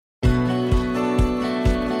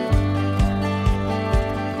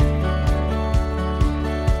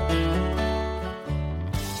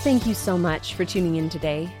Thank you so much for tuning in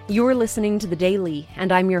today. You're listening to The Daily,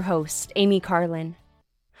 and I'm your host, Amy Carlin.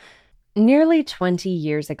 Nearly 20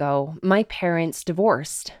 years ago, my parents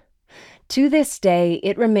divorced. To this day,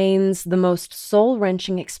 it remains the most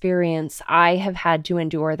soul-wrenching experience I have had to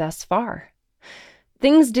endure thus far.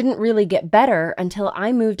 Things didn't really get better until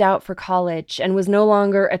I moved out for college and was no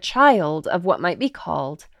longer a child of what might be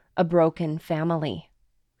called a broken family.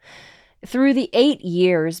 Through the 8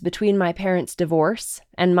 years between my parents' divorce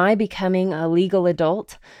and my becoming a legal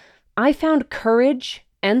adult, I found courage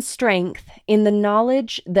and strength in the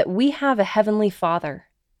knowledge that we have a Heavenly Father.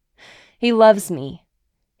 He loves me.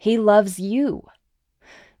 He loves you.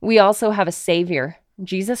 We also have a Savior,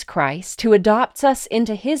 Jesus Christ, who adopts us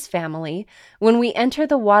into His family when we enter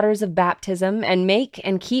the waters of baptism and make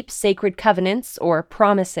and keep sacred covenants or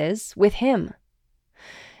promises with Him.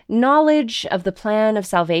 Knowledge of the plan of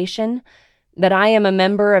salvation, that I am a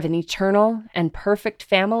member of an eternal and perfect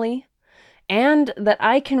family, and that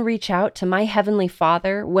I can reach out to my Heavenly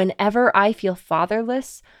Father whenever I feel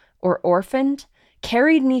fatherless or orphaned,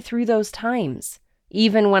 carried me through those times,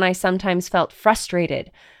 even when I sometimes felt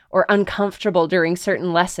frustrated or uncomfortable during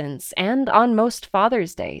certain lessons and on most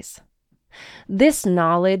Father's Days. This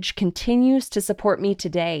knowledge continues to support me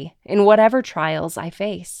today in whatever trials I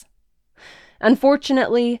face.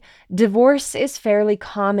 Unfortunately, divorce is fairly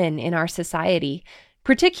common in our society,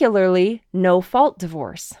 particularly no-fault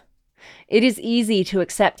divorce. It is easy to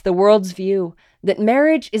accept the world's view that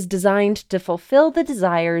marriage is designed to fulfill the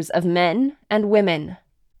desires of men and women.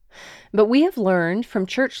 But we have learned from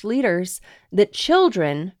church leaders that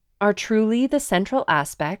children are truly the central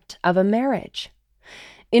aspect of a marriage.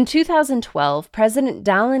 In 2012, President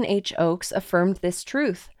Dallin H. Oaks affirmed this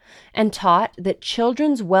truth and taught that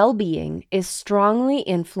children's well-being is strongly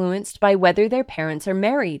influenced by whether their parents are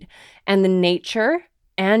married and the nature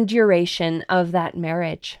and duration of that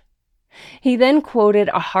marriage. He then quoted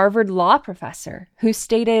a Harvard law professor who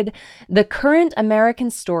stated, "The current American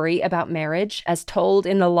story about marriage, as told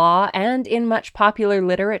in the law and in much popular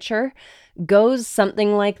literature, goes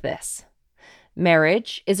something like this.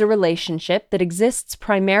 Marriage is a relationship that exists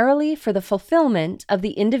primarily for the fulfillment of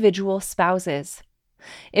the individual spouses.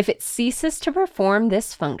 If it ceases to perform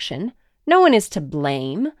this function, no one is to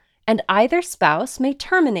blame, and either spouse may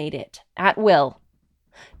terminate it at will.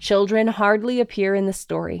 Children hardly appear in the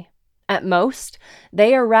story. At most,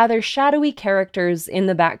 they are rather shadowy characters in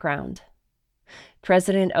the background."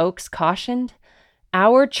 President Oaks cautioned,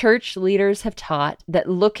 "Our church leaders have taught that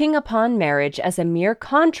looking upon marriage as a mere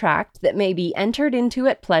contract that may be entered into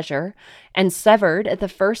at pleasure and severed at the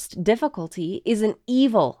first difficulty is an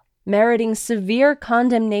evil meriting severe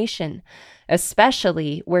condemnation,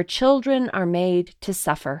 especially where children are made to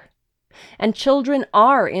suffer. And children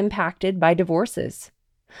are impacted by divorces.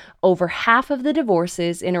 Over half of the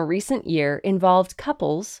divorces in a recent year involved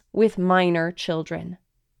couples with minor children."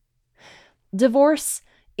 Divorce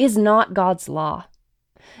is not God's law.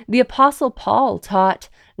 The Apostle Paul taught,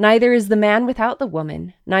 "Neither is the man without the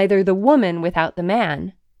woman, neither the woman without the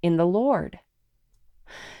man, in the Lord."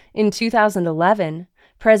 In 2011,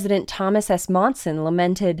 President Thomas S. Monson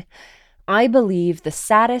lamented, "I believe the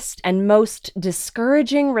saddest and most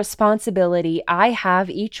discouraging responsibility I have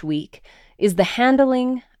each week is the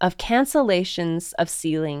handling of cancellations of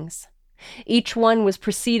sealings. Each one was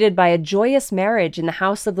preceded by a joyous marriage in the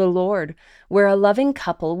house of the Lord, where a loving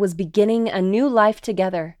couple was beginning a new life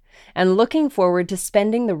together and looking forward to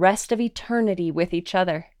spending the rest of eternity with each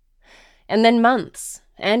other. And then months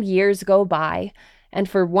and years go by, and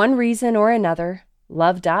for one reason or another,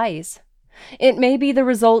 love dies. It may be the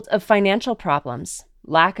result of financial problems,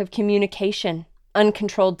 lack of communication,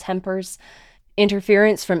 uncontrolled tempers,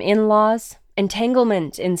 interference from in-laws,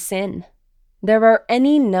 entanglement in sin. There are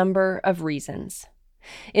any number of reasons.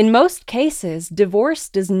 In most cases, divorce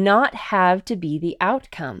does not have to be the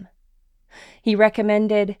outcome." He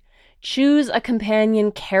recommended, "Choose a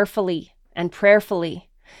companion carefully and prayerfully,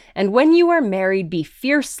 and when you are married, be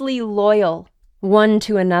fiercely loyal one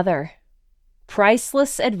to another."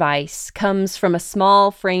 Priceless advice comes from a small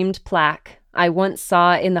framed plaque I once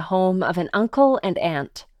saw in the home of an uncle and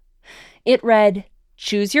aunt. It read,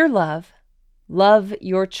 "Choose your love, love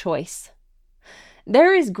your choice."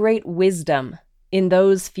 There is great wisdom in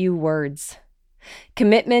those few words.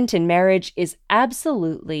 Commitment in marriage is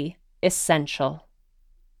absolutely essential.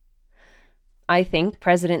 I think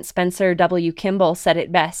President Spencer W. Kimball said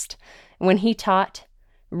it best when he taught,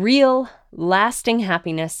 "Real, lasting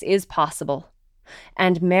happiness is possible,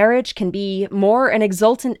 and marriage can be more an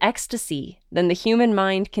exultant ecstasy than the human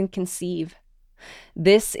mind can conceive.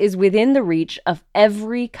 This is within the reach of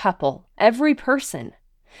every couple, every person.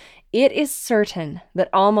 It is certain that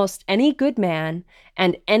almost any good man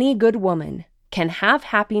and any good woman can have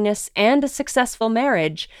happiness and a successful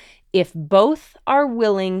marriage if both are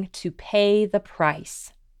willing to pay the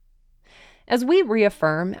price. As we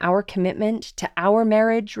reaffirm our commitment to our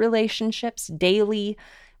marriage relationships daily,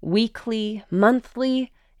 weekly,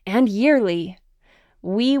 monthly, and yearly,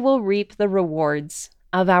 we will reap the rewards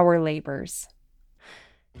of our labors.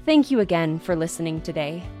 Thank you again for listening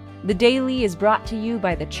today. The Daily is brought to you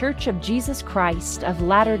by the Church of Jesus Christ of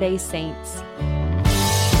Latter-day Saints.